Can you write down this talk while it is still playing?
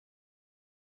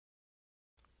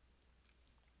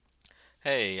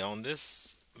Hey, on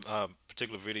this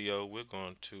particular video,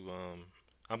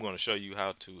 I'm going to show you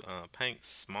how to paint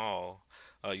small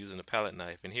using a palette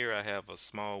knife. And here I have a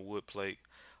small wood plate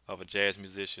of a jazz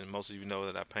musician. Most of you know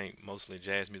that I paint mostly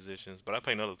jazz musicians, but I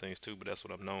paint other things too, but that's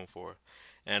what I'm known for.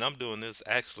 And I'm doing this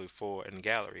actually for a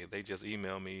gallery. They just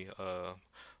emailed me a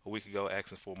week ago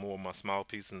asking for more of my small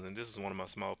pieces, and this is one of my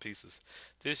small pieces.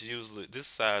 This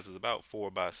size is about 4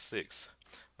 by 6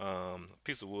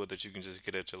 piece of wood that you can just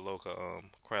get at your local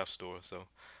craft store. So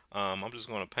I'm just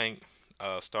going to paint.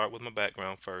 Start with my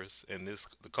background first, and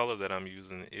the color that I'm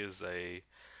using is a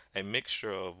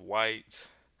mixture of white,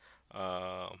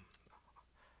 um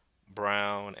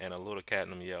brown, and a little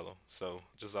cadmium yellow. So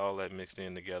just all that mixed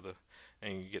in together,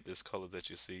 and you get this color that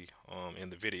you see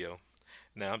in the video.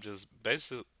 Now I'm just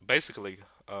basically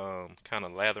kind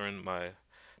of lathering my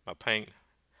paint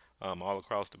all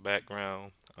across the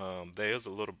background. There is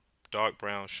a little dark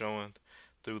brown showing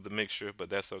through the mixture, but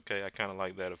that's okay. I kind of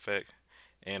like that effect.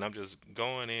 And I'm just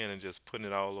going in and just putting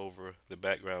it all over the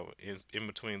background in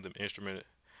between the instrument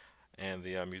and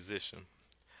the musician.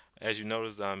 As you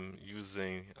notice, I'm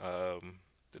using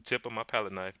the tip of my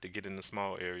palette knife to get in the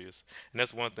small areas, and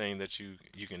that's one thing that you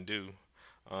can do.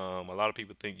 A lot of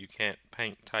people think you can't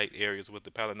paint tight areas with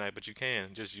the palette knife, but you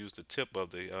can just use the tip of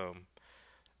the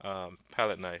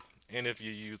palette knife. And if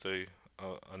you use a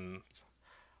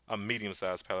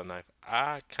medium-sized palette knife,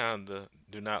 I kind of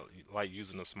do not like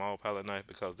using a small palette knife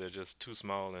because they're just too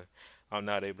small and I'm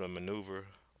not able to maneuver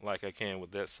like I can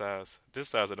with that size. This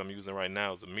size that I'm using right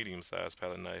now is a medium-sized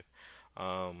palette knife,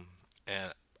 um,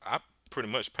 and I pretty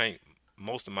much paint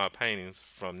most of my paintings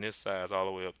from this size all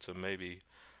the way up to maybe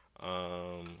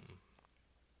um,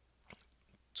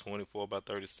 24 by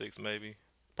 36 maybe.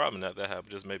 Probably not that high, but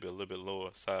just maybe a little bit lower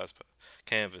size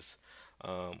canvas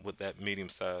with that medium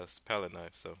sized palette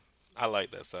knife. So I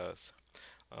like that size.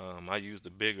 I use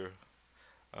the bigger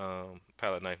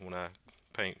palette knife when I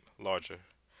paint larger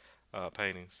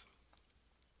paintings.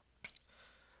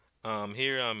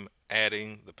 Here I'm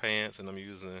adding the pants and I'm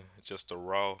using just a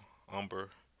raw umber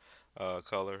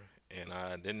color, and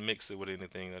I didn't mix it with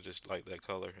anything. I just like that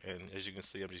color. And as you can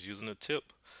see, I'm just using the tip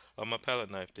of my palette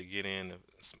knife to get in and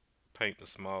paint the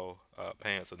small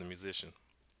pants of the musician.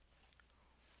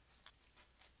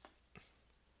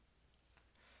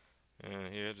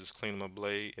 And here, just cleaning my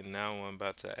blade, and now I'm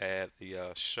about to add the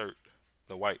shirt,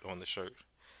 the white on the shirt.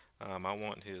 I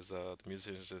want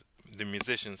the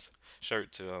musician's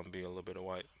shirt to be a little bit of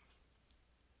white.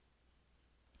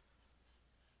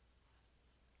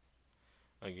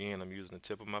 Again, I'm using the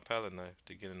tip of my palette knife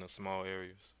to get in the small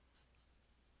areas.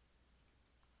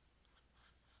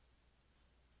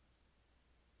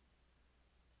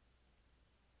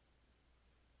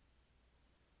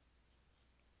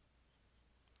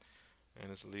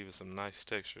 And it's leaving some nice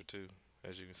texture too,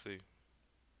 as you can see.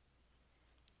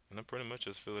 And I'm pretty much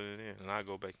just filling it in. And I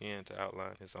go back in to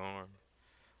outline his arm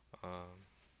um,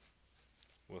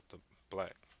 with the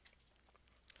black.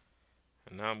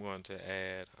 And now I'm going to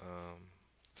add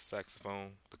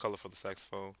saxophone, the color for the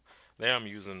saxophone. There I'm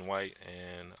using white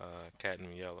and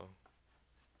cadmium yellow.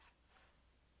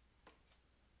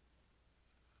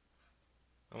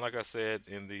 And like I said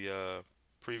in the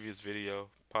previous video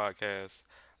podcast,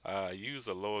 I use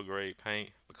a lower grade paint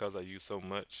because I use so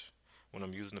much when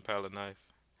I'm using the palette knife.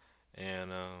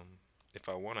 And if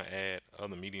I want to add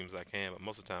other mediums, I can, but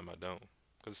most of the time I don't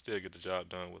because still get the job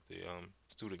done with the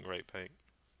student grade paint.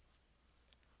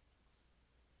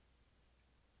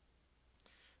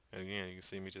 And again, you can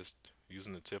see me just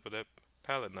using the tip of that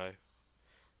palette knife.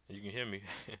 And you can hear me.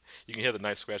 You can hear the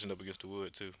knife scratching up against the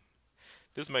wood too.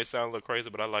 This may sound a little crazy,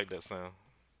 but I like that sound.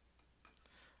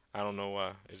 I don't know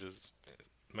why. It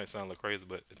might sound a little crazy,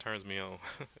 but it turns me on.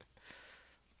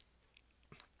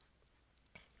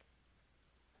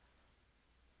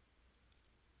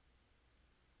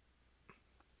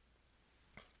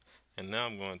 And now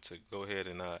I'm going to go ahead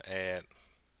and add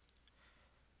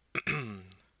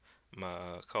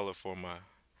my color for my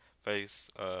face.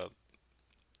 The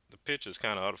picture is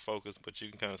kind of out of focus, but you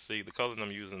can kind of see the color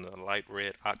I'm using, the light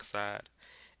red oxide.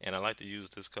 And I like to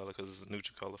use this color because it's a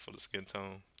neutral color for the skin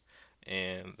tone.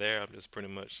 And there I'm just pretty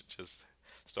much just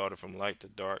started from light to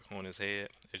dark on his head.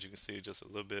 As you can see, just a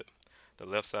little bit. The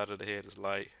left side of the head is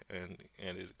light, and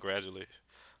it gradually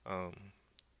um,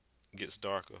 gets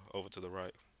darker over to the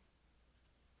right.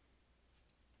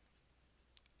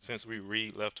 Since we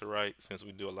read left to right, since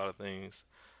we do a lot of things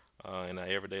in our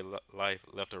everyday life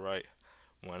left to right,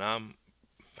 when I'm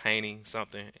painting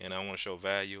something and I want to show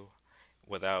value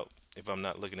without, if I'm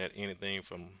not looking at anything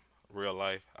from real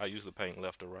life, I usually paint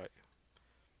left to right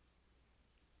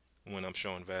when I'm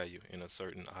showing value in a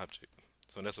certain object.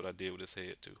 So that's what I did with this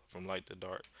head too, from light to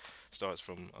dark. Starts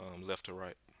from left to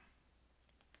right.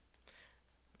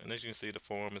 And as you can see, the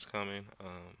form is coming.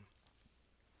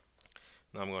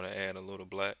 Now I'm going to add a little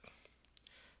black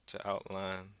to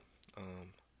outline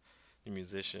um, the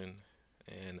musician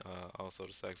and also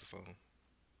the saxophone.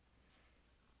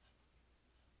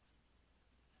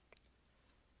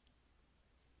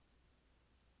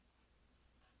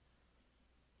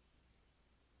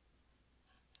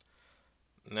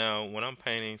 Now, when I'm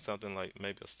painting something like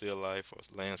maybe a still life or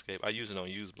a landscape, I usually don't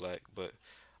use black, but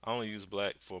I only use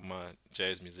black for my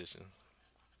jazz musicians.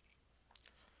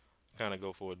 Kind of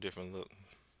go for a different look.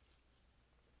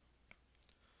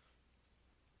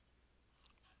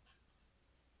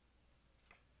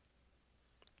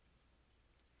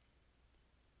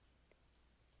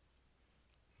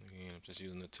 Again, I'm just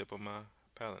using the tip of my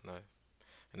palette knife.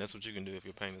 And that's what you can do if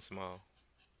you're painting small.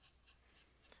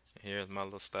 And here's my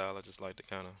little style. I just like to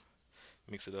kind of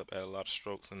mix it up, add a lot of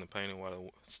strokes in the painting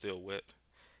while it's still wet.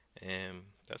 And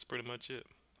that's pretty much it.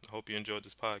 I hope you enjoyed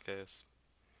this podcast.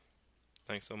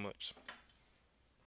 Thanks so much.